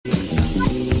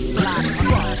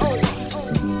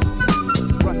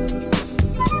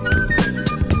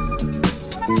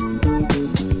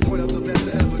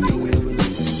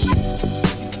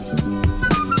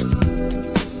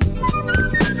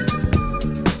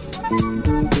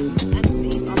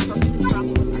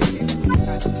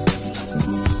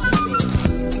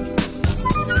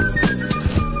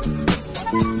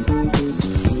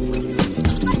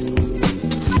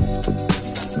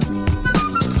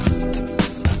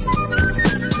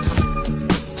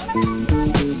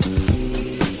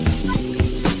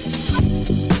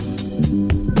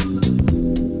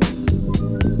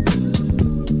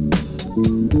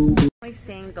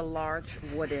large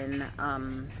wooden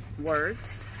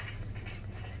words.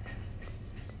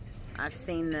 I've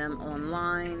seen them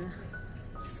online.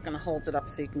 Just gonna hold it up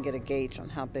so you can get a gauge on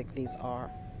how big these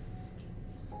are.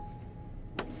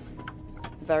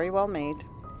 Very well made.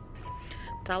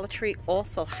 Dollar Tree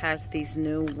also has these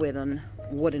new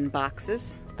wooden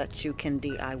boxes that you can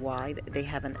DIY. They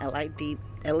have an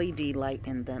LED light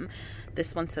in them.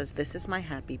 This one says, "This is my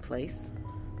happy place."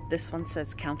 This one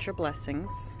says, "Count your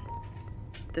blessings."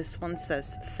 This one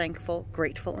says, "Thankful,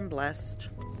 grateful, and blessed."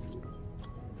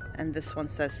 And this one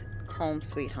says, "Home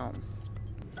sweet home."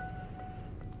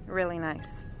 Really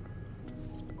nice.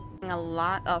 A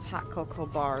lot of hot cocoa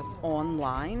bars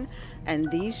online, and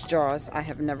these jars I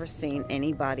have never seen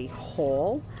anybody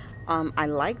haul. I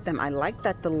like them. I like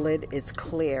that the lid is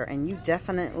clear, and you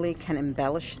definitely can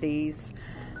embellish these,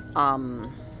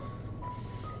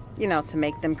 you know, to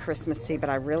make them Christmassy. But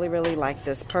I really, really like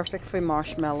this. Perfect for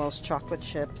marshmallows, chocolate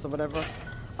chips, or whatever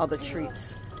other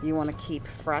treats you want to keep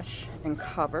fresh and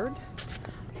covered.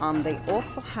 They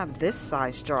also have this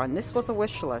size jar, and this was a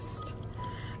wish list.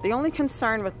 The only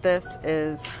concern with this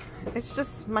is it's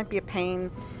just might be a pain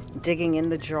digging in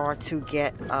the jar to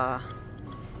get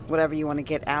whatever you want to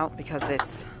get out, because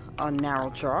it's a narrow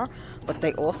jar. But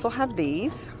they also have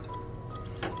these.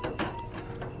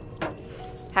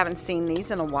 Haven't seen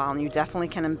these in a while, and you definitely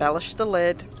can embellish the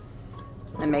lid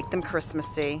and make them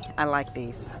Christmassy. I like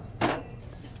these.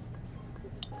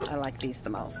 I like these the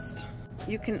most.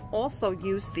 You can also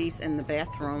use these in the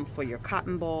bathroom for your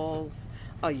cotton balls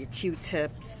or your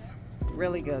Q-tips.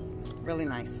 Really good, really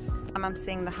nice. I'm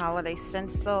seeing the holiday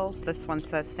stencils. This one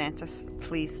says, "Santa,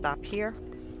 please stop here."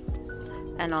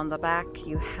 And on the back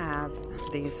you have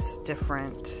these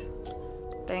different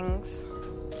things.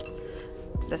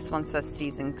 This one says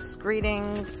 "Season's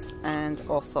greetings," and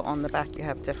also on the back you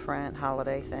have different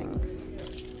holiday things.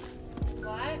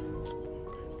 What?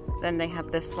 Then they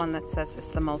have this one that says, "It's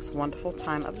the most wonderful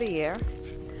time of the year."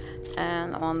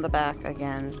 And on the back,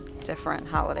 again, different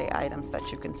holiday items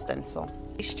that you can stencil.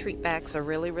 These treat bags are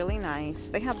really, really nice.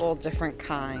 They have all different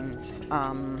kinds.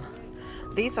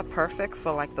 These are perfect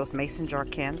for like those mason jar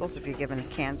candles. If you're giving a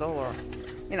candle, or,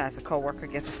 you know, as a co-worker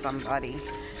gives to somebody,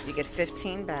 you get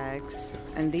 15 bags.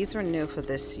 And these are new for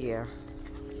this year.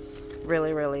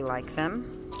 Really, really like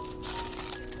them.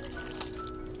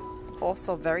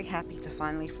 Also very happy to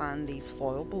finally find these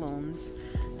foil balloons.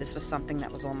 This was something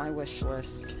that was on my wish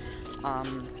list.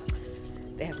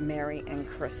 They have Merry and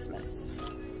Christmas.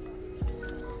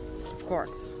 Of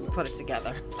course, you put it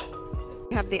together.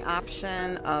 You have the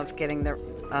option of getting the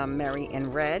Merry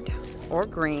in red or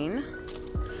green.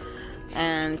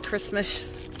 And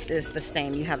Christmas is the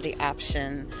same. You have the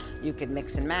option, you can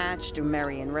mix and match, do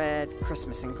Merry in red,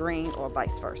 Christmas in green, or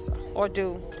vice versa. Or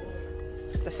do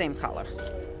the same color.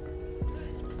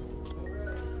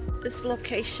 This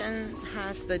location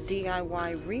has the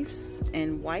DIY wreaths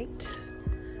in white,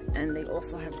 and they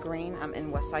also have green. I'm in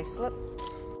West Islip.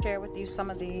 Share with you some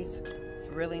of these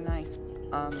really nice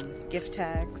gift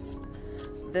tags.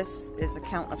 This is a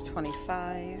count of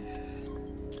 25.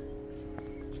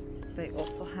 They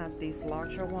also have these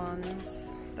larger ones.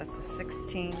 That's a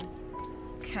 16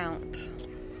 count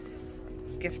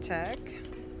gift tag.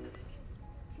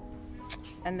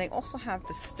 And they also have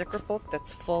the sticker book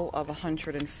that's full of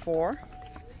 104.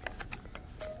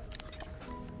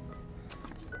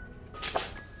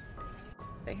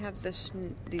 They have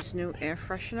these new air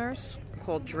fresheners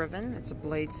called Driven. It's a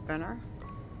blade spinner.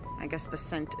 I guess the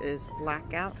scent is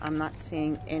Blackout. I'm not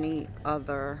seeing any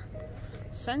other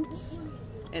scents.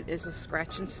 It is a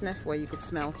scratch and sniff where you could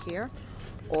smell here.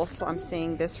 Also, I'm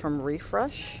seeing this from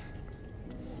Refresh.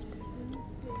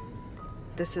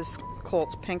 This is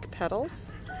called Pink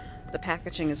Petals. The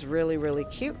packaging is really, really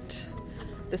cute.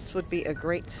 This would be a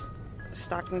great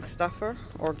stocking stuffer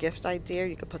or gift idea.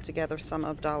 You could put together some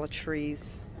of Dollar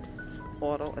Tree's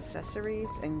auto accessories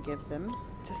and give them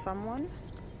to someone.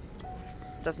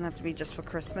 Doesn't have to be just for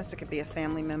Christmas. It could be a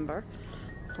family member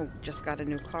who just got a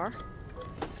new car.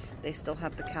 They still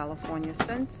have the California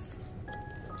scents.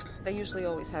 They usually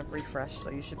always have Refresh, so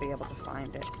you should be able to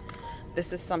find it.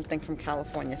 This is something from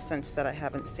California Scents that I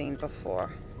haven't seen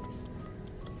before.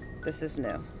 This is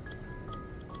new.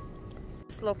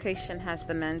 This location has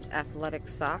the men's athletic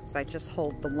socks. I just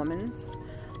hold the women's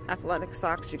athletic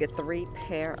socks. You get 3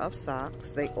 pair of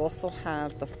socks. They also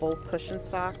have the full cushion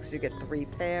socks. You get 3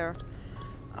 pair.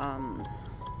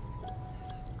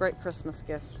 Great Christmas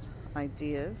gift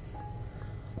ideas.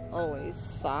 Always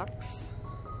socks.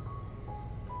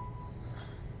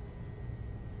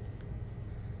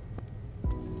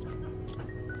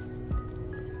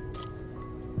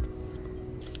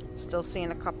 Still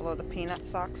seeing a couple of the peanut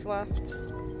socks left.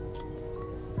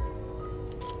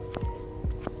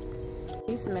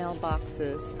 These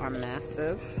mailboxes are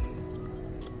massive.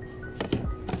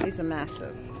 These are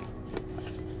massive.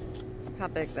 Look how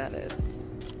big that is,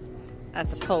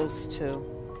 as opposed to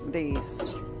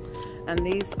these. And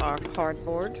these are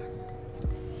cardboard,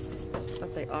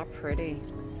 but they are pretty.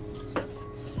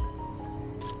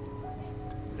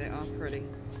 They are pretty.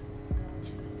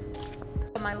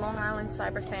 For my Long Island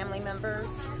Cyber family members,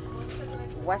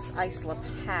 West Islip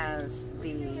has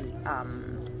the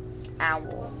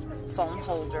owl phone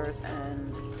holders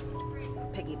and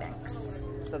piggy banks,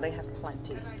 so they have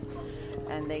plenty.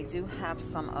 And they do have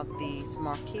some of these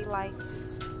marquee lights.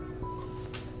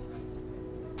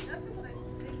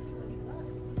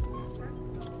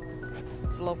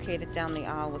 It's located down the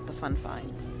aisle with the fun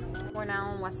finds. We're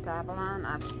now in West Babylon.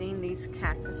 I've seen these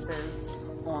cactuses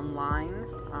online.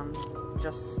 I'm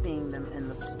just seeing them in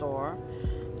the store.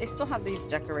 They still have these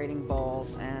decorating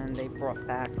balls, and they brought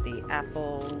back the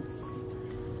apples.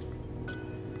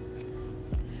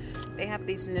 They have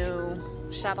these new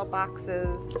shadow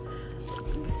boxes.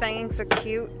 The sayings are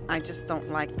cute. I just don't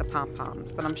like the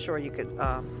pom-poms, but I'm sure you could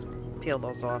peel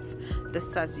those off.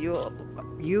 This says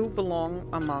you belong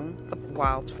among the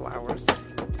wildflowers.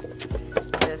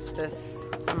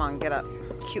 This, come on, get up.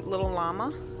 Cute little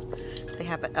llama. They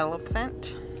have an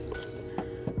elephant.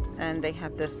 And they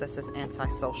have this says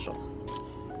antisocial.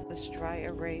 This dry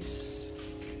erase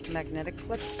magnetic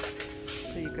clips,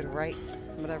 so you could write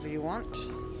whatever you want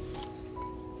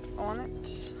on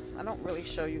it. I don't really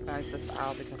show you guys this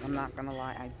aisle because I'm not gonna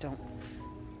lie, I don't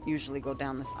usually go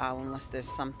down this aisle unless there's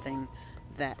something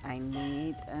that I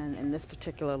need. And in this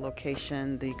particular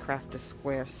location, the Crafted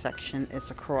Square section is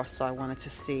across, so I wanted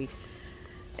to see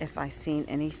if I seen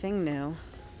anything new.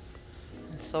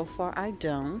 And so far I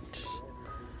don't.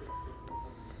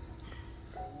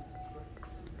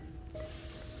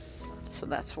 So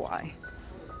that's why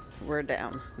we're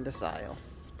down this aisle.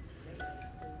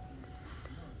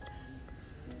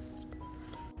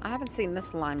 I haven't seen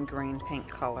this lime green paint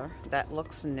color. That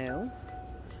looks new.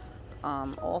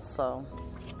 Also,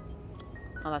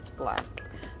 oh, that's black.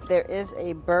 There is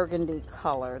a burgundy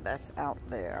color that's out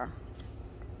there.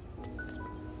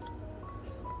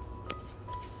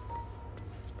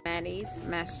 Maddie's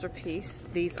Masterpiece.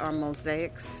 These are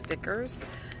mosaic stickers,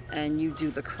 and you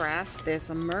do the craft. There's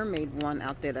a mermaid one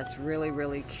out there that's really,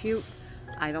 really cute.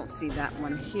 I don't see that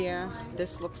one here.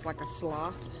 This looks like a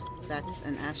sloth. That's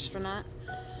an astronaut.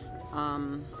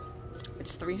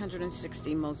 It's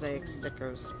 360 mosaic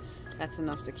stickers. That's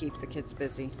enough to keep the kids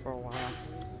busy for a while.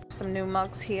 Some new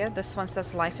mugs here. This one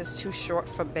says life is too short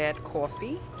for bad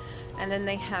coffee. And then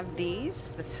they have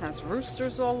these. This has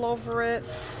roosters all over it.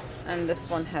 And this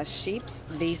one has sheeps.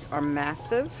 These are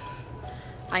massive.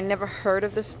 I never heard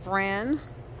of this brand.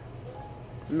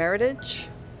 Meritage.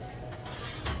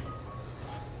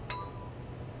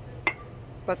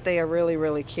 But they are really,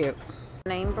 really cute.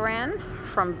 Name brand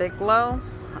from Bigelow.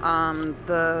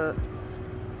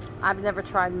 I've never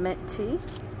tried mint tea.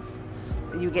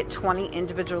 You get 20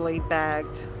 individually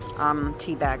bagged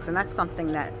tea bags, and that's something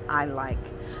that I like.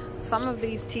 Some of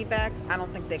these tea bags, I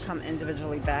don't think they come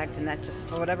individually bagged, and that just,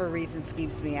 for whatever reason,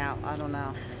 skeeves me out. I don't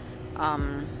know.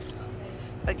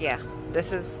 But yeah,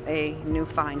 this is a new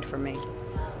find for me.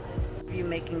 You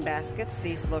making baskets,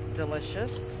 these look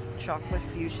delicious. Chocolate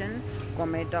Fusion,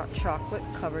 Gourmet Dark Chocolate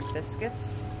covered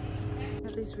biscuits. I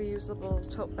have these reusable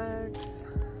tote bags.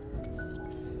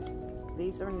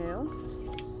 These are new.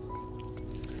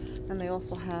 And they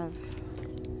also have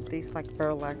these like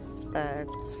burlap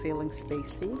bags, feeling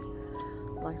spacey.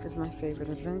 Life is my favorite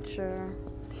adventure.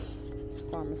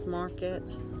 Farmer's Market.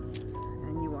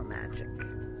 And You Are Magic.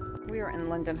 We are in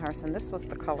Lindenhurst, and this was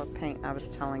the color paint I was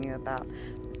telling you about.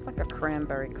 It's like a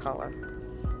cranberry color.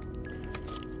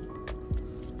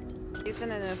 These are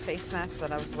the new face masks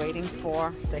that I was waiting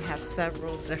for. They have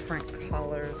several different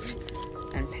colors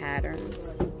and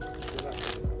patterns.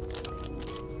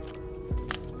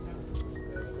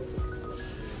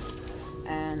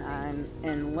 And I'm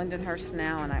in Lindenhurst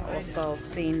now, and I also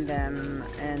seen them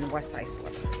in West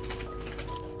Islip.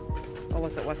 Or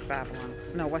was it West Babylon?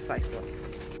 No, West Islip.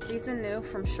 These are new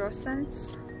from Sure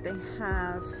Scents. They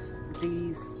have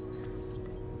these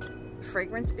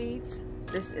fragrance beads.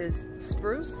 This is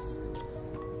spruce.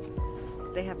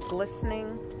 They have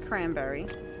glistening cranberry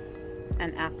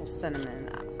and apple cinnamon.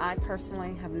 I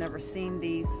personally have never seen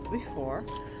these before.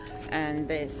 And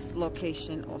this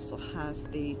location also has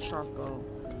the charcoal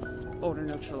odor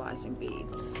neutralizing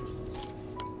beads.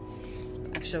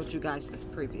 I I showed you guys this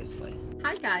previously.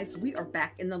 Hi guys, we are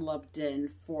back in the Love Den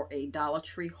for a Dollar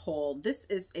Tree haul. This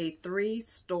is a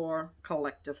 3-store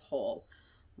collective haul.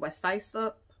 West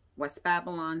Islip, West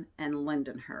Babylon, and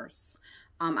Lindenhurst.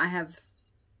 I have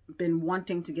been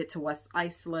wanting to get to West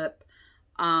Islip.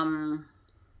 I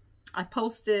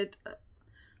posted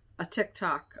a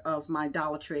TikTok of my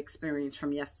Dollar Tree experience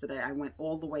from yesterday. I went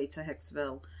all the way to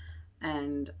Hicksville,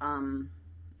 and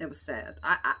it was sad.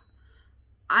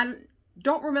 I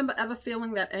don't remember ever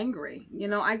feeling that angry. You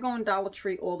know, I go in Dollar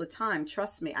Tree all the time.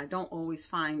 Trust me, I don't always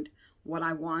find what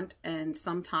I want, and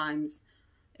sometimes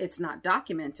it's not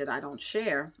documented. I don't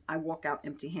share. I walk out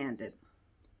empty-handed.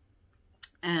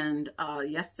 And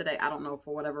yesterday, I don't know,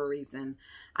 for whatever reason,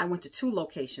 I went to 2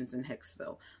 locations in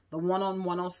Hicksville. The one on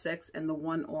 106 and the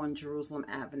one on Jerusalem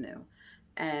Avenue.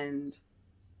 And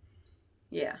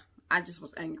yeah, I just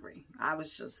was angry. I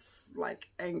was just like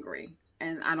angry.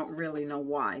 And I don't really know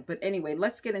why. But anyway,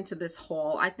 let's get into this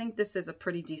haul. I think this is a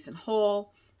pretty decent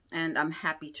haul. And I'm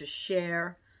happy to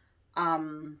share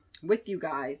with you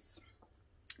guys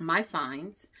my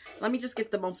finds. Let me just get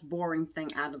the most boring thing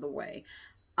out of the way.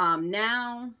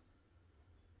 Now,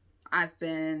 I've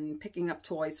been picking up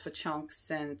toys for Chunks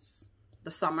since the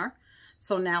summer.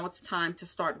 So now it's time to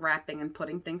start wrapping and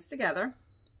putting things together.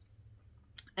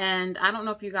 And I don't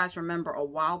know if you guys remember, a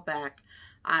while back,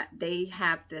 they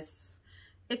have this.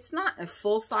 It's not a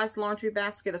full-size laundry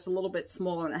basket. It's a little bit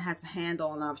smaller and it has a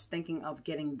handle. And I was thinking of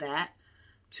getting that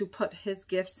to put his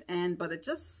gifts in. But it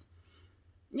just,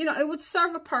 you know, it would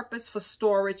serve a purpose for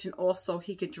storage. And also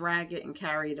he could drag it and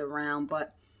carry it around.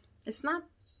 But it's not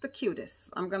the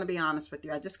cutest. I'm going to be honest with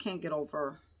you. I just can't get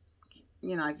over,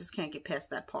 you know, I just can't get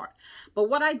past that part. But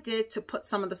what I did to put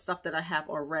some of the stuff that I have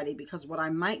already, because what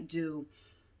I might do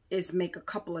is make a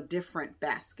couple of different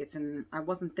baskets. And I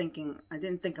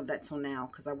didn't think of that till now,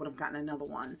 because I would have gotten another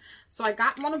one. So I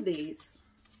got one of these,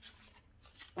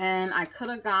 and I could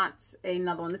have got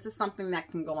another one. This is something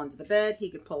that can go under the bed. He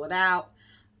could pull it out.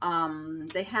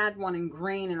 They had one in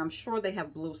green, and I'm sure they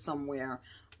have blue somewhere.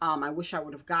 I wish I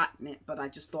would have gotten it, but I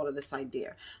just thought of this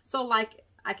idea. So like,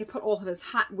 I could put all of his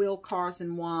Hot Wheel cars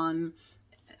in one,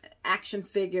 action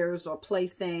figures or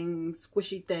playthings,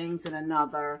 squishy things in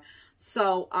another.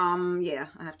 So, yeah,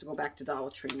 I have to go back to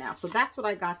Dollar Tree now. So that's what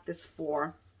I got this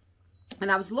for.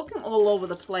 And I was looking all over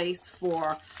the place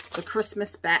for the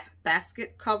Christmas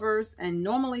basket covers. And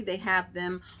normally they have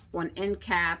them on end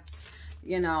caps.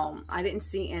 You know, I didn't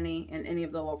see any in any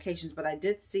of the locations, but I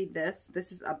did see this.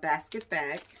 This is a basket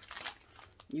bag.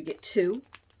 You get 2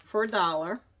 for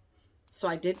 $1. So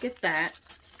I did get that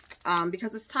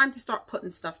because it's time to start putting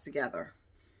stuff together.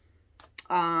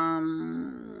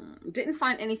 Didn't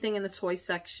find anything in the toy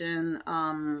section.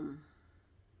 I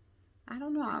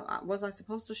don't know. Was I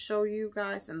supposed to show you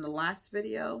guys in the last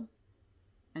video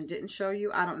and didn't show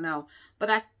you? I don't know. But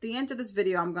at the end of this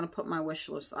video, I'm going to put my wish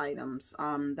list items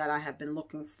that I have been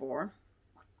looking for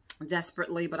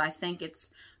desperately. But I think it's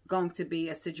going to be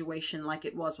a situation like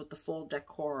it was with the fall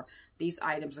decor. These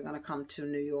items are going to come to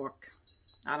New York.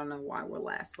 I don't know why we're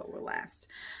last, but we're last.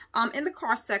 In the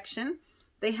car section,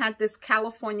 they had this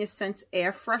California Scents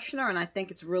air freshener, and I think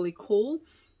it's really cool.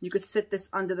 You could sit this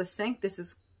under the sink. This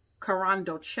is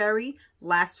Corando Cherry,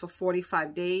 lasts for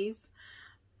 45 days.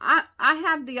 I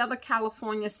have the other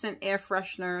California Scent air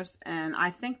fresheners, and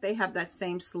I think they have that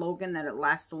same slogan that it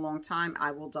lasts a long time. I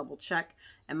will double check.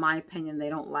 In my opinion, they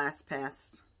don't last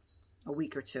past a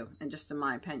week or 2, and just in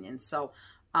my opinion. So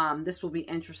this will be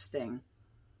interesting.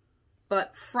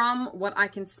 But from what I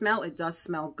can smell, it does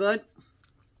smell good.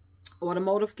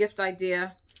 Automotive gift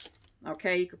idea.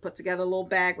 Okay, you could put together a little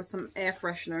bag with some air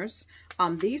fresheners.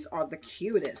 These are the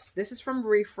cutest. This is from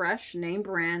Refresh, name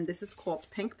brand. This is called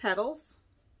Pink Petals.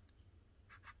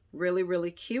 Really,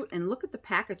 really cute. And look at the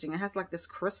packaging. It has like this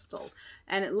crystal.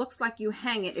 And it looks like you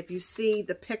hang it, if you see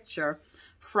the picture,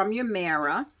 from your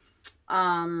mirror.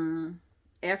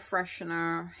 Air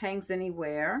freshener, hangs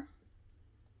anywhere.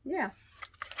 Yeah.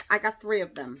 I got 3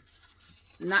 of them.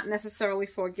 Not necessarily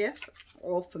for a gift,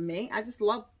 all for me. I just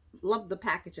love the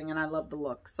packaging, and I love the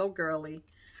look. So girly.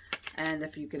 And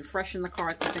if you can freshen the car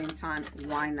at the same time,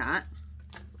 why not?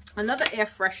 Another air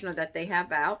freshener that they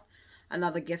have out.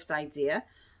 Another gift idea.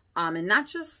 And not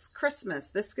just Christmas.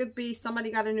 This could be somebody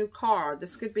got a new car.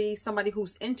 This could be somebody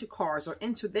who's into cars or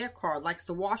into their car, likes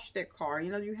to wash their car.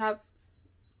 You know, you have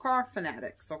car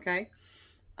fanatics, okay?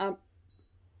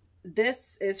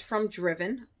 This is from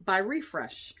Driven by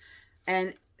Refresh.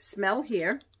 And smell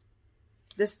here.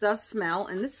 This does smell,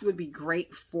 and this would be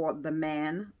great for the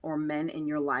man or men in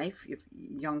your life. If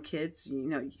young kids, you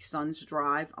know, sons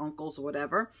drive, uncles, or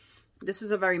whatever. This is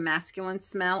a very masculine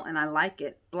smell, and I like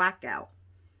it. Blackout.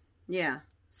 Yeah,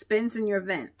 spins in your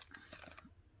vent.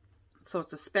 So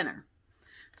it's a spinner.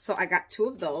 So I got 2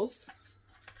 of those.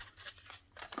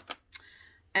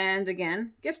 And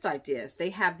again, gift ideas. They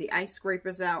have the ice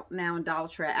scrapers out now in Dollar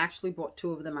Tree. I actually bought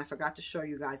 2 of them. I forgot to show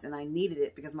you guys, and I needed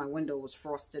it because my window was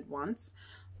frosted once.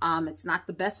 It's not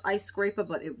the best ice scraper,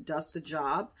 but it does the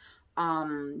job.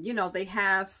 You know, they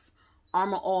have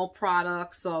Armor All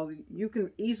products, so you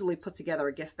can easily put together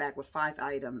a gift bag with 5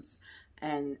 items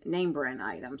and name brand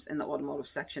items in the automotive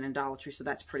section in Dollar Tree, so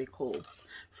that's pretty cool.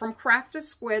 From Crafter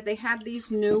Square, they have these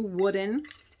new wooden,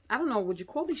 I don't know, would you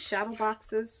call these shadow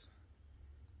boxes?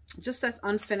 It just says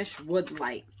unfinished wood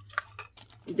light.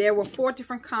 There were 4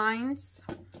 different kinds.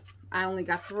 I only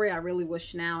got 3. I really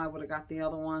wish now I would have got the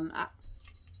other one.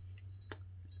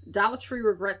 Dollar Tree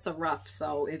regrets are rough,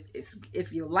 so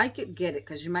if you like it, get it,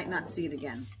 because you might not see it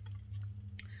again.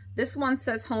 This one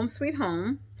says Home Sweet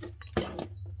Home.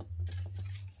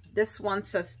 This one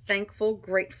says Thankful,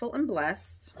 Grateful, and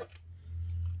Blessed.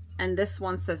 And this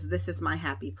one says This is My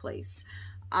Happy Place.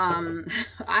 I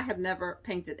have never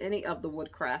painted any of the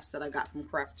wood crafts that I got from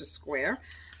Crafter Square.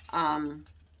 I'm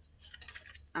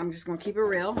just going to keep it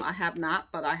real. I have not,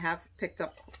 but I have picked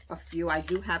up a few. I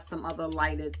do have some other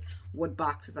lighted wood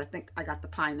boxes. I think I got the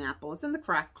pineapple. It's in the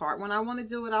craft cart. When I want to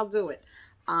do it, I'll do it.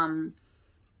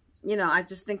 You know, I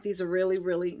just think these are really,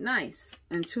 really nice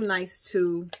and too nice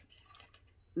to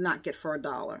not get for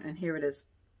 $1. And here it is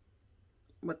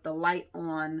with the light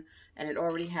on, and it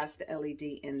already has the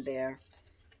LED in there.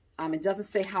 It doesn't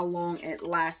say how long it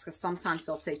lasts, because sometimes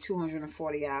they'll say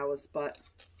 240 hours, but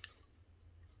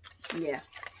yeah,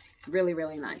 really,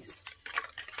 really nice.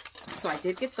 So I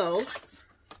did get those.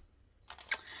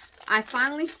 I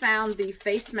finally found the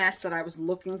face mask that I was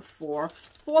looking for.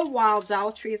 For a while,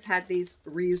 Dollar Tree has had these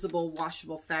reusable,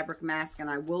 washable fabric masks,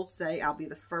 and I will say, I'll be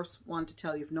the first one to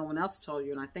tell you if no one else told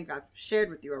you, and I think I've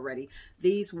shared with you already,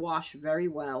 these wash very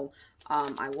well.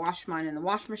 I wash mine in the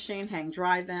wash machine, hang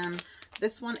dry them.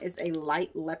 This one is a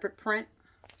light leopard print.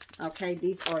 Okay,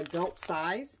 these are adult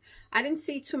size. I didn't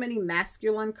see too many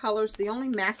masculine colors. The only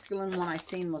masculine one I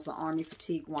seen was the Army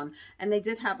Fatigue one, and they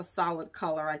did have a solid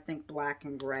color, I think black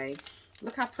and gray.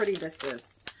 Look how pretty this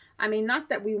is. I mean, not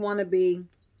that we want to be,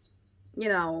 you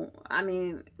know, I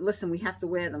mean, listen, we have to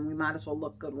wear them. We might as well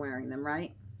look good wearing them,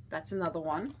 right? That's another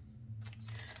one.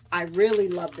 I really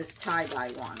love this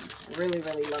tie-dye one. Really,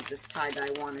 really love this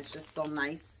tie-dye one. It's just so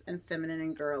nice and feminine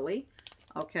and girly.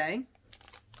 Okay.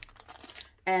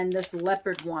 And this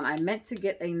leopard one, I meant to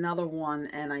get another one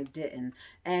and I didn't.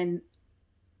 And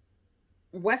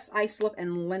West Islip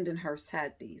and Lindenhurst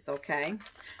had these, okay?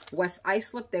 West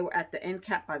Islip, they were at the end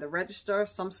cap by the register.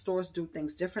 Some stores do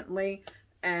things differently.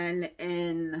 And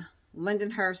in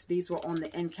Lindenhurst, these were on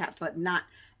the end cap, but not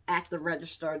at the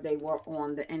register. They were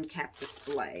on the end cap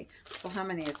display. So how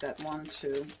many is that? 1,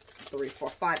 2, 3, 4,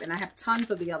 5. And I have tons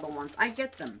of the other ones. I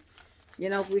get them, you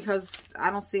know, because I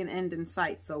don't see an end in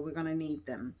sight, so we're going to need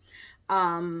them.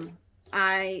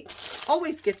 I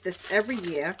always get this every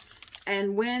year.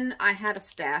 And when I had a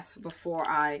staff, before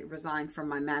I resigned from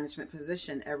my management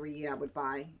position, every year I would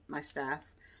buy my staff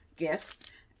gifts.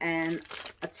 And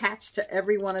attached to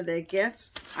every one of their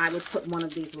gifts, I would put one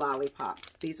of these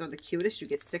lollipops. These are the cutest. You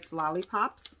get 6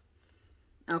 lollipops.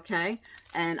 Okay.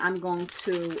 And I'm going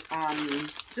to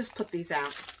just put these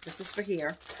out. This is for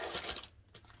here.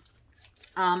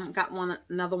 Got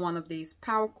another one of these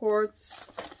power cords.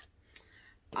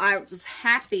 I was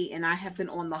happy, and I have been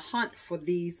on the hunt for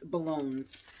these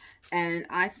balloons. And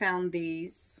I found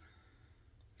these,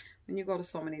 when you go to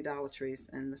so many Dollar Trees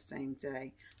in the same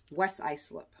day, West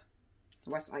Islip.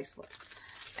 West Islip.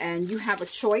 And you have a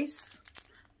choice.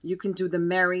 You can do the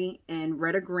Merry in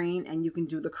red or green, and you can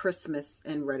do the Christmas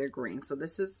in red or green. So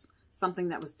this is something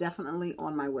that was definitely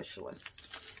on my wish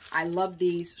list. I love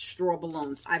these straw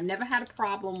balloons. I've never had a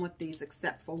problem with these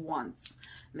except for once.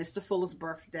 Mr. Fuller's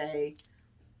birthday,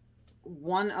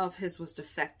 one of his was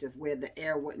defective where the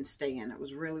air wouldn't stay in. It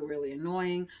was really, really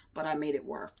annoying, but I made it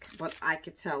work. But I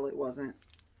could tell it wasn't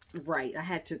right. I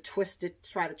had to twist it to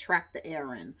try to trap the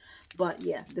air in. But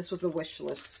yeah, this was a wish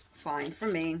list find for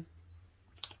me.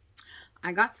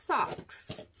 I got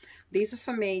socks. These are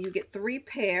for me. You get 3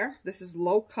 pair. This is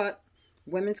low cut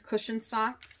women's cushion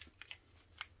socks.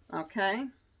 Okay.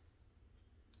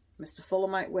 Mr. Fuller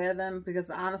might wear them because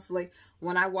honestly,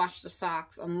 when I wash the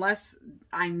socks, unless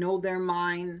I know they're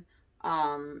mine,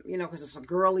 you know, because it's a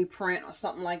girly print or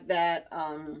something like that.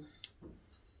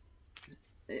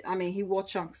 I mean, he wore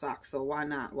chunk socks, so why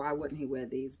not? Why wouldn't he wear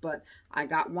these? But I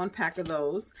got 1 pack of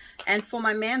those. And for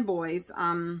my man boys,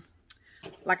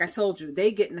 like I told you,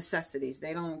 they get necessities.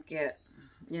 They don't get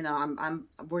You know,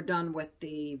 we're done with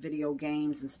the video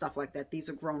games and stuff like that. These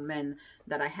are grown men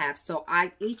that I have. So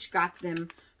I each got them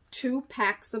 2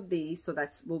 packs of these. So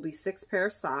that's will be 6 pair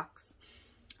of socks.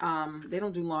 They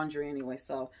don't do laundry anyway,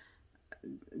 so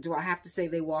do I have to say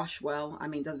they wash well? I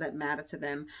mean, does that matter to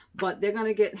them? But they're going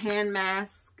to get hand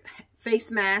masks, face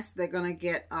masks. They're going to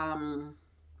get hand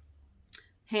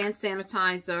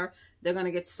sanitizer. They're going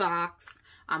to get socks.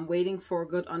 I'm waiting for a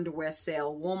good underwear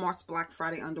sale. Walmart's Black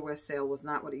Friday underwear sale was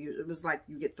not what it was like.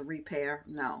 You get 3 pair.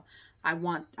 No.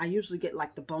 I usually get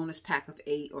like the bonus pack of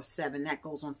 8 or 7. That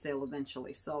goes on sale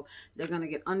eventually. So they're going to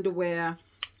get underwear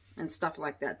and stuff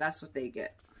like that. That's what they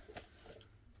get.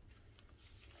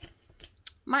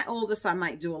 My oldest I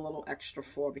might do a little extra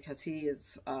for because he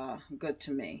is good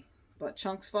to me. But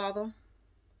Chunk's father.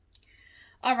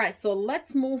 All right, so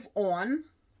let's move on.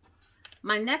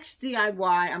 My next DIY,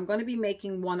 I'm going to be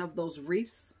making one of those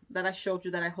wreaths that I showed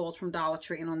you that I hauled from Dollar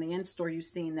Tree. And on the in-store, you've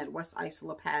seen that West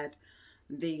Islip had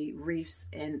the wreaths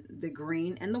in the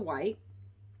green and the white.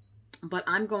 But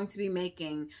I'm going to be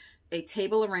making a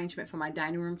table arrangement for my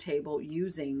dining room table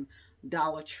using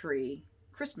Dollar Tree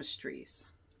Christmas trees.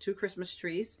 2 Christmas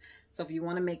trees. So if you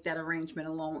want to make that arrangement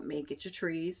along with me, get your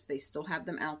trees. They still have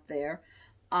them out there.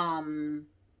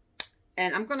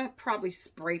 And I'm going to probably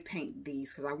spray paint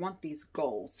these because I want these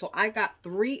gold. So I got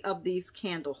 3 of these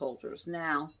candle holders.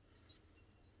 Now,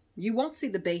 you won't see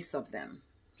the base of them.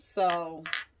 So,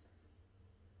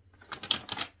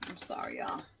 I'm sorry,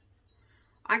 y'all.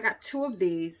 I got 2 of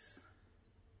these.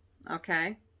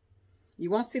 Okay. You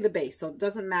won't see the base. So it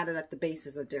doesn't matter that the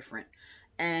bases are different.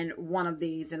 And 1 of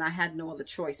these, and I had no other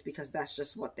choice because that's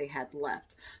just what they had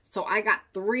left. So I got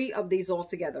 3 of these all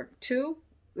together. 2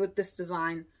 with this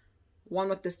design, 1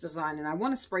 with this design, and I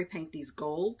want to spray paint these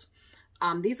gold.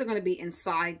 These are going to be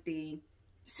inside the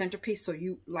centerpiece, so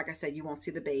you, like I said, you won't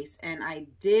see the base. And I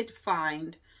did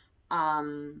find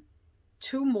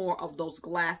 2 more of those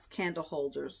glass candle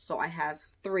holders, so I have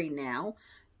 3 now.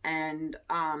 And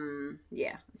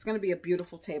yeah, it's going to be a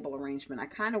beautiful table arrangement. I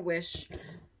kind of wish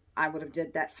I would have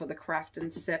did that for the Craft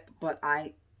and Sip, but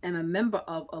I am a member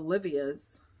of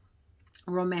Olivia's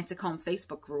Romantic Home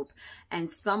Facebook group,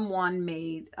 and someone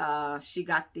made, she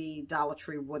got the Dollar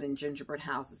Tree wooden gingerbread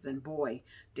houses, and boy,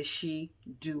 did she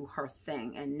do her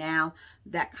thing. And now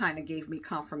that kind of gave me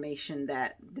confirmation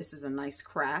that this is a nice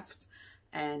craft,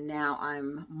 and now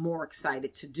I'm more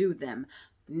excited to do them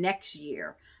next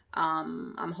year.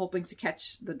 I'm hoping to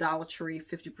catch the Dollar Tree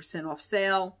 50% off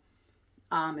sale.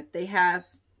 If they have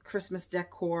Christmas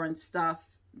decor and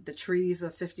stuff, the trees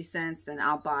are 50 cents, then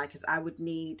I'll buy, because I would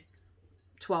need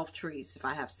 12 trees if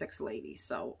I have 6 ladies.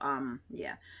 So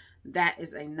yeah, that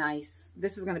is a nice,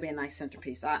 this is going to be a nice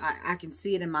centerpiece. I can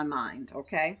see it in my mind.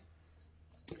 Okay,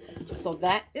 so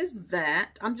that is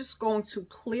that. I'm just going to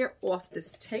clear off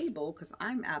this table because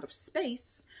I'm out of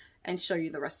space and show you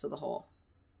the rest of the haul.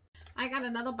 I got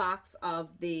another box of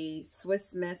the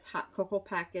Swiss Miss hot cocoa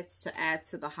packets to add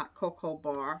to the hot cocoa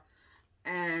bar.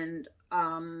 And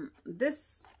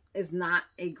this is not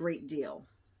a great deal.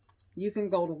 You can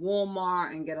go to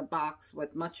Walmart and get a box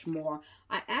with much more.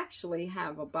 I actually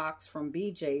have a box from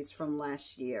BJ's from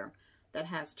last year that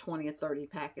has 20 or 30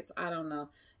 packets. I don't know.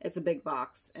 It's a big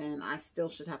box, and I still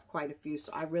should have quite a few.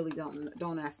 So I really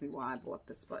don't ask me why I bought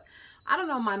this, but I don't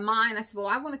know. In my mind, I said, well,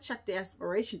 I want to check the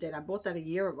expiration date. I bought that a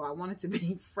year ago. I want it to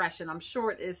be fresh, and I'm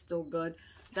sure it is still good.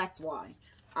 That's why.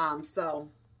 So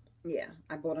yeah,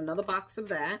 I bought another box of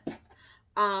that.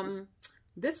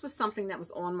 This was something that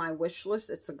was on my wish list.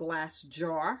 It's a glass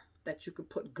jar that you could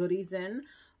put goodies in.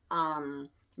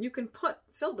 You can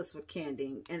fill this with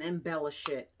candy and embellish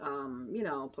it. You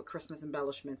know, put Christmas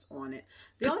embellishments on it.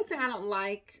 The only thing I don't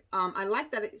like, I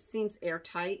like that it seems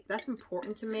airtight. That's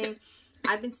important to me.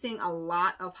 I've been seeing a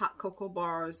lot of hot cocoa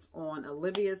bars on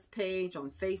Olivia's page, on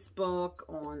Facebook,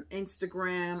 on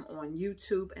Instagram, on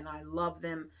YouTube, and I love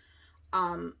them.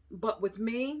 But with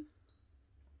me,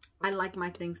 I like my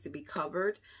things to be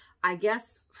covered. I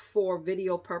guess for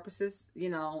video purposes, you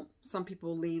know, some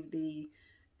people leave the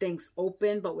things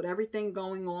open, but with everything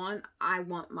going on, I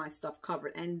want my stuff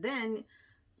covered. And then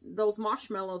those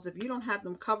marshmallows, if you don't have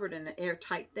them covered in an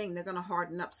airtight thing, they're going to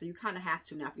harden up. So you kind of have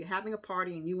to. Now, if you're having a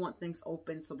party and you want things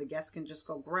open so the guests can just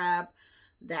go grab,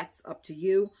 that's up to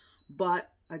you. But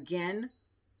again,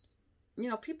 you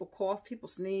know, people cough, people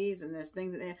sneeze, and there's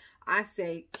things in there. I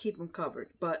say keep them covered,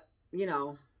 but you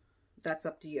know, that's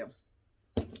up to you.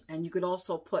 And you could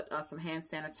also put some hand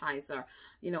sanitizer,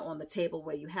 you know, on the table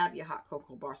where you have your hot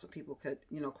cocoa bar so people could,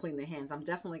 you know, clean their hands. I'm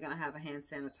definitely going to have a hand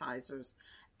sanitizers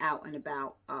out and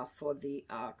about for the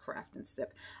Craft and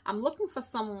Sip. I'm looking for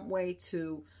some way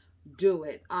to do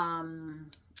it.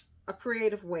 a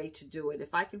creative way to do it.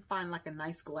 If I can find like a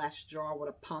nice glass jar with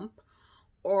a pump,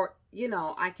 or, you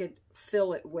know, I could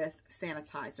fill it with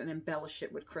sanitizer and embellish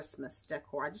it with Christmas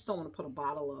decor. I just don't want to put a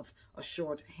bottle of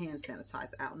Assured hand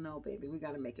sanitizer out. No, baby, we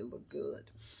got to make it look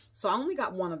good. So I only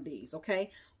got one of these,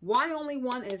 okay? Why only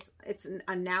one is it's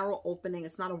a narrow opening.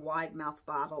 It's not a wide mouth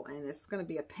bottle, and it's going to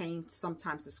be a pain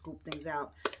sometimes to scoop things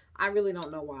out. I really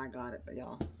don't know why I got it, but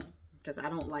y'all, because I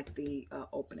don't like the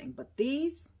opening. But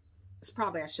these, it's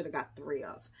probably I should have got 3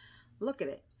 of. Look at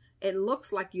it. It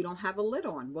looks like you don't have a lid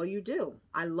on. Well, you do.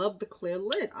 I love the clear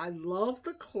lid. I love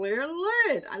the clear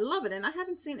lid. I love it. And I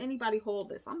haven't seen anybody hold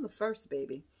this. I'm the first,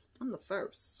 baby. I'm the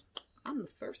first. I'm the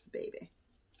first, baby.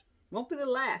 Won't be the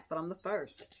last, but I'm the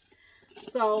first.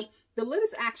 So the lid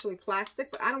is actually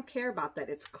plastic, but I don't care about that.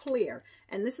 It's clear.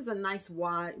 And this is a nice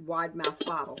wide mouth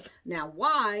bottle. Now,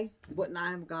 why wouldn't I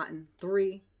have gotten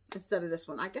 3 instead of this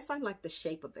one? I guess I like the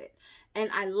shape of it. And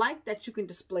I like that you can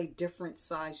display different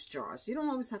size jars. You don't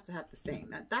always have to have the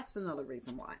same. That's another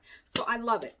reason why. So I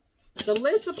love it. The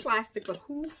lids are plastic, but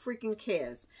who freaking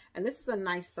cares? And this is a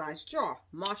nice size jar.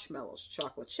 Marshmallows,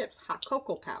 chocolate chips, hot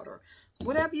cocoa powder,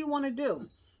 whatever you want to do.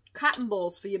 Cotton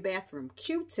balls for your bathroom,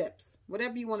 Q-tips,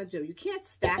 whatever you want to do. You can't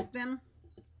stack them,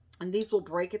 and these will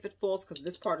break if it falls because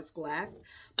this part is glass.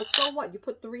 But so what? You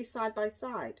put 3 side by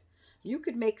side. You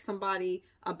could make somebody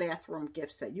a bathroom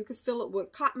gift set. You could fill it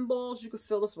with cotton balls. You could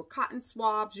fill this with cotton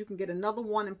swabs. You can get another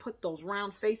one and put those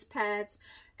round face pads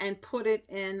and put it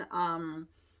in,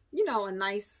 you know, a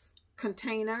nice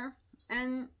container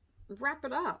and wrap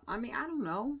it up. I mean, I don't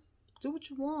know. Do what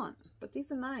you want. But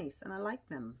these are nice and I like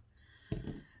them.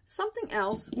 Something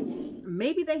else,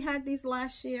 maybe they had these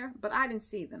last year, but I didn't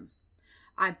see them.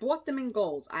 I bought them in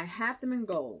gold. I have them in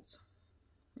gold.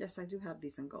 Yes, I do have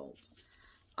these in gold.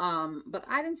 But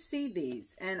I didn't see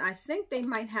these, and I think they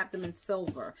might have them in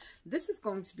silver. This is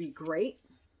going to be great.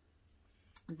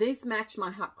 These match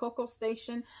my hot cocoa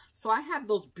station. So I have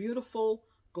those beautiful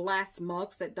glass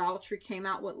mugs that Dollar Tree came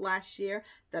out with last year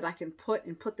that I can put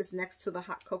this next to the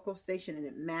hot cocoa station, and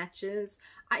it matches.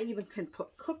 I even can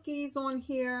put cookies on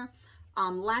here.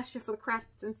 Last year for the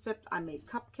Crafts and Sip, I made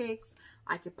cupcakes.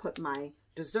 I could put my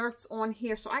desserts on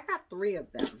here. So I got 3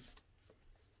 of them.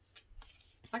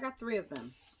 I got 3 of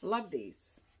them. Love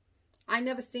these. I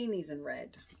never seen these in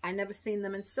red. I never seen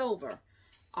them in silver.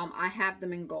 I have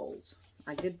them in gold.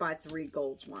 I did buy 3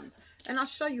 gold ones, and I'll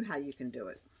show you how you can do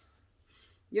it.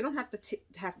 You don't have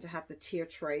to have the tier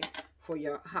tray for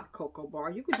your hot cocoa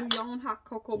bar. You can do your own hot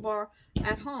cocoa bar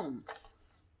at home.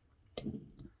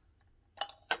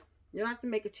 You don't have to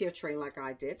make a tier tray like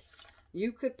I did.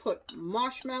 You could put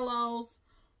marshmallows,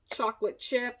 chocolate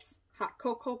chips, hot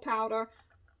cocoa powder,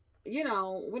 you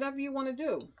know, whatever you want to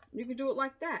do. You can do it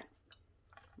like that.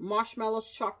 Marshmallows,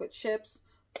 chocolate chips.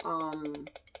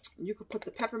 You could put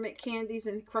the peppermint candies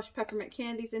and crushed peppermint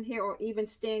candies in here, or even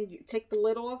take the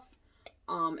lid off,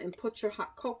 and put your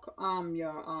hot cocoa,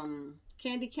 your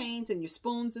candy canes and your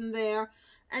spoons in there,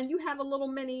 and you have a little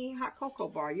mini hot cocoa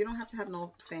bar. You don't have to have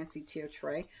no fancy tier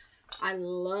tray. I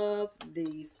love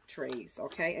these trays.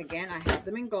 Okay, again, I have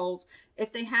them in gold.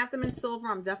 If they have them in silver,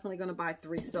 I'm definitely going to buy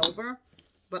 3 silver.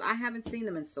 But I haven't seen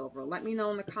them in silver. Let me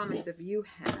know in the comments if you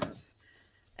have.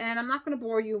 And I'm not going to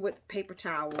bore you with paper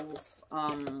towels.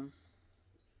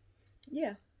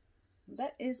 Yeah,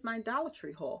 that is my Dollar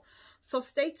Tree haul. So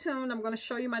stay tuned. I'm going to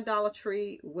show you my Dollar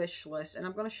Tree wish list. And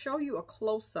I'm going to show you a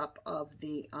close-up of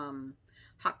the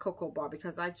hot cocoa bar,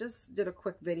 because I just did a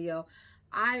quick video.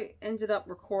 I ended up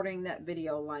recording that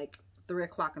video like 3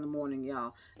 o'clock in the morning,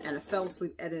 y'all. And I fell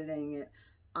asleep editing it.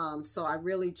 So I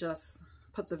really just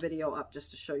put the video up just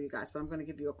to show you guys, but I'm going to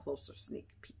give you a closer sneak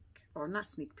peek, or not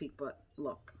sneak peek, but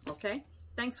look. Okay,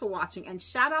 thanks for watching, and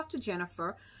shout out to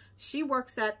Jennifer. She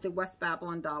works at the West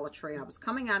Babylon Dollar Tree. I was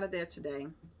coming out of there today,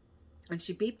 and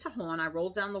she beeped her horn. I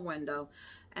rolled down the window,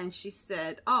 and she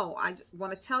said, oh, I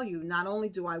want to tell you, not only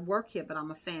do I work here, but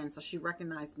I'm a fan. So she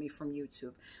recognized me from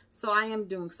YouTube. So I am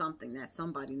doing something that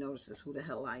somebody notices who the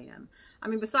hell I am. I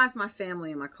mean, besides my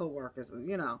family and my coworkers,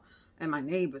 you know, and my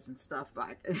neighbors and stuff.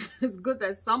 Like, it's good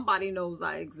that somebody knows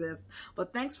I exist.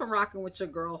 But thanks for rocking with your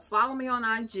girl. Follow me on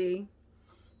IG.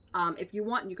 If you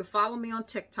want, you can follow me on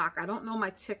TikTok. I don't know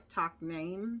my TikTok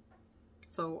name,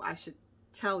 so I should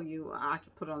tell you. I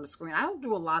can put it on the screen. I don't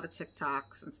do a lot of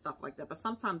TikToks and stuff like that, but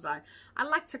sometimes I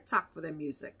like TikTok for their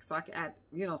music, so I can add,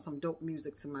 you know, some dope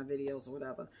music to my videos or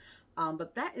whatever.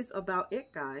 But that is about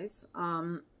it, guys.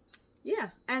 Yeah,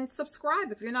 and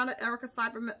subscribe if you're not an Erica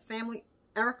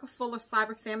Fuller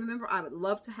Cyber family member. I would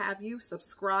love to have you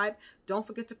subscribe. Don't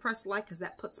forget to press like, because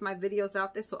that puts my videos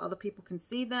out there so other people can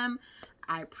see them.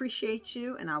 I appreciate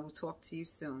you, and I will talk to you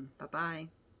soon. Bye-bye.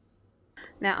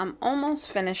 Now I'm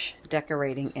almost finished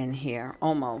decorating in here,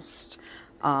 almost.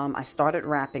 I started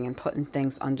wrapping and putting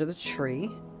things under the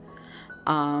tree.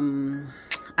 I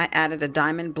added a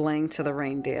diamond bling to the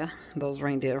reindeer. Those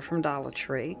reindeer are from Dollar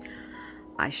Tree.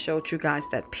 I showed you guys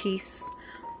that peace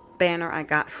banner I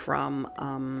got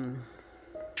from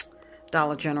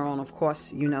Dollar General. And of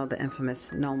course, you know the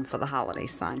infamous Gnome for the Holiday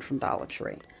sign from Dollar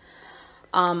Tree.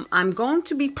 I'm going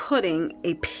to be putting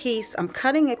a piece, I'm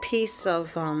cutting a piece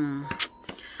of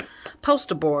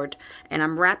poster board, and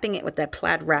I'm wrapping it with that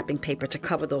plaid wrapping paper to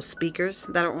cover those speakers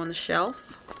that are on the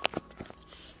shelf.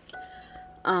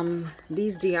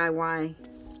 These DIY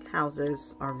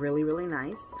houses are really, really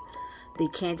nice. The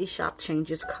candy shop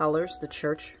changes colors. The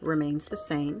church remains the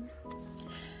same.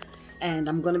 And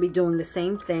I'm going to be doing the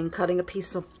same thing, cutting a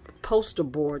piece of poster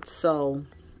board so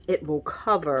it will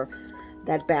cover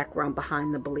that background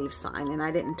behind the Believe sign. And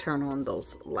I didn't turn on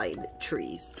those light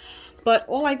trees. But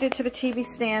all I did to the TV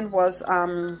stand was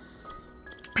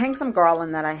hang some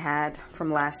garland that I had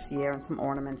from last year and some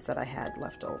ornaments that I had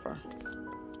left over.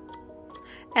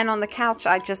 And on the couch,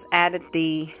 I just added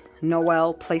the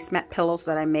Noel placemat pillows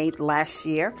that I made last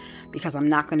year because I'm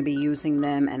not going to be using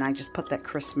them. And I just put that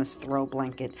Christmas throw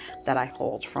blanket that I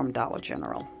hauled from Dollar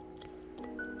General.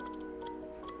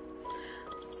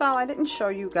 So I didn't show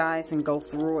you guys and go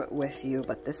through it with you,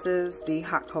 but this is the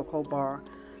hot cocoa bar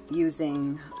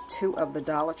using 2 of the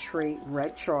Dollar Tree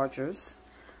red chargers.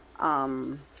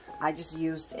 I just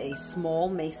used a small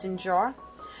mason jar,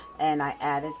 and I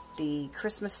added the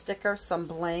Christmas sticker, some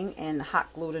bling, and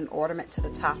hot glued an ornament to the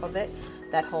top of it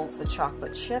that holds the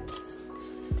chocolate chips.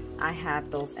 I have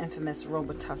those infamous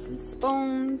Robitussin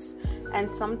spoons and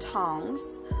some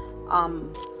tongs.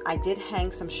 I did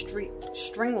hang some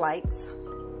string lights,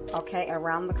 okay,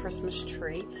 around the Christmas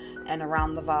tree and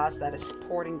around the vase that is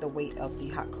supporting the weight of the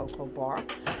hot cocoa bar.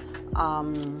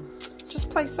 Just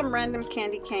placed some random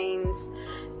candy canes,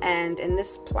 and in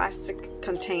this plastic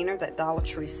container that Dollar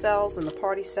Tree sells in the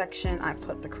party section, I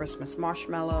put the Christmas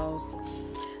marshmallows.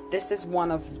 This is one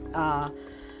of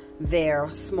their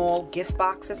small gift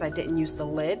boxes. I didn't use the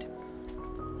lid.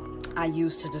 I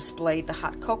used to display the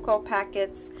hot cocoa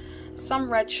packets,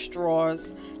 some red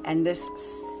straws, and this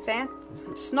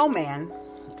snowman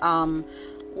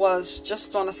was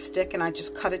just on a stick, and I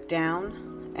just cut it down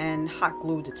and hot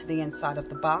glued it to the inside of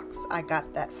the box. I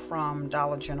got that from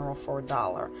Dollar General for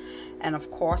 $1. And of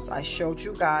course, I showed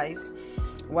you guys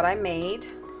what I made.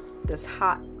 This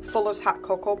Fuller's hot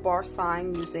cocoa bar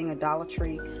sign using a Dollar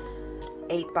Tree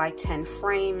 8x10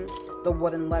 frame. The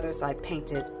wooden letters I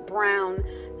painted brown,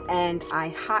 and I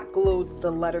hot glued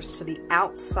the letters to the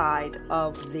outside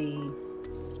of the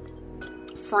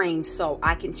frame so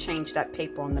I can change that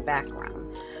paper on the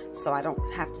background, so I don't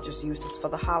have to just use this for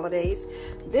the holidays.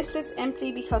 This is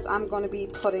empty because I'm going to be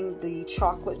putting the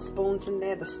chocolate spoons in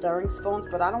there, the stirring spoons,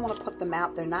 but I don't want to put them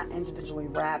out. They're not individually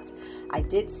wrapped. I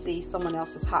did see someone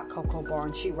else's hot cocoa bar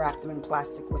and she wrapped them in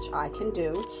plastic, which I can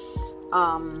do.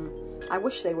 I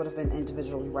wish they would have been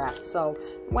individually wrapped. So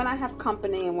when I have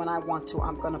company and when I want to,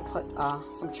 I'm going to put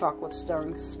some chocolate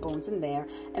stirring spoons in there.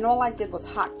 And all I did was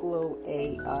hot glue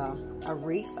a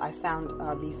wreath. I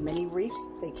found these mini wreaths.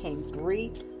 They came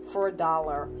 3 for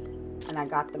 $1, and I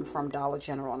got them from Dollar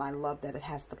General. And I love that it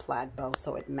has the plaid bow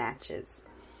so it matches.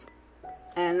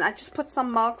 And I just put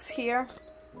some mugs here.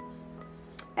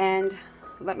 And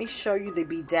let me show you the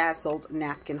bedazzled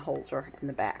napkin holder in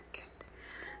the back.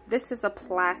 This is a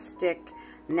plastic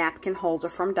napkin holder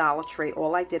from Dollar Tree.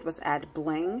 All I did was add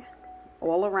bling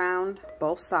all around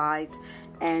both sides,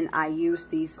 and I used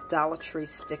these Dollar Tree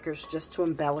stickers just to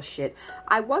embellish it.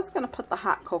 I was going to put the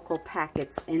hot cocoa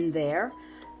packets in there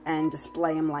and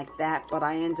display them like that, but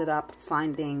I ended up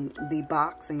finding the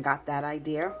box and got that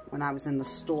idea when I was in the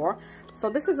store. So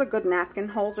this is a good napkin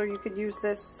holder. You could use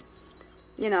this,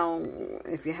 you know,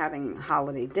 if you're having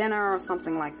holiday dinner or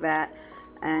something like that.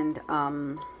 And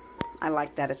I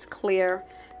like that it's clear,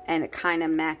 and it kind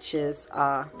of matches,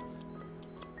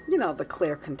 you know, the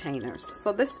clear containers.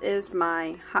 So this is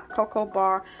my hot cocoa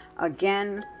bar.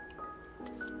 Again,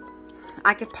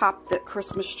 I could pop the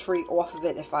Christmas tree off of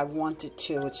it if I wanted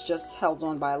to. It's just held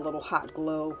on by a little hot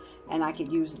glue, and I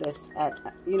could use this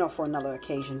at, you know, for another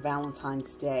occasion,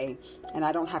 Valentine's Day. And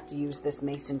I don't have to use this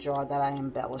mason jar that I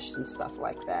embellished and stuff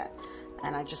like that.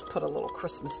 And I just put a little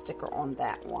Christmas sticker on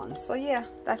that one. So yeah,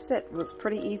 that's it. It was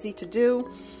pretty easy to do,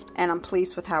 and I'm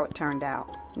pleased with how it turned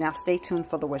out. Now stay tuned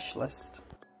for the wish list.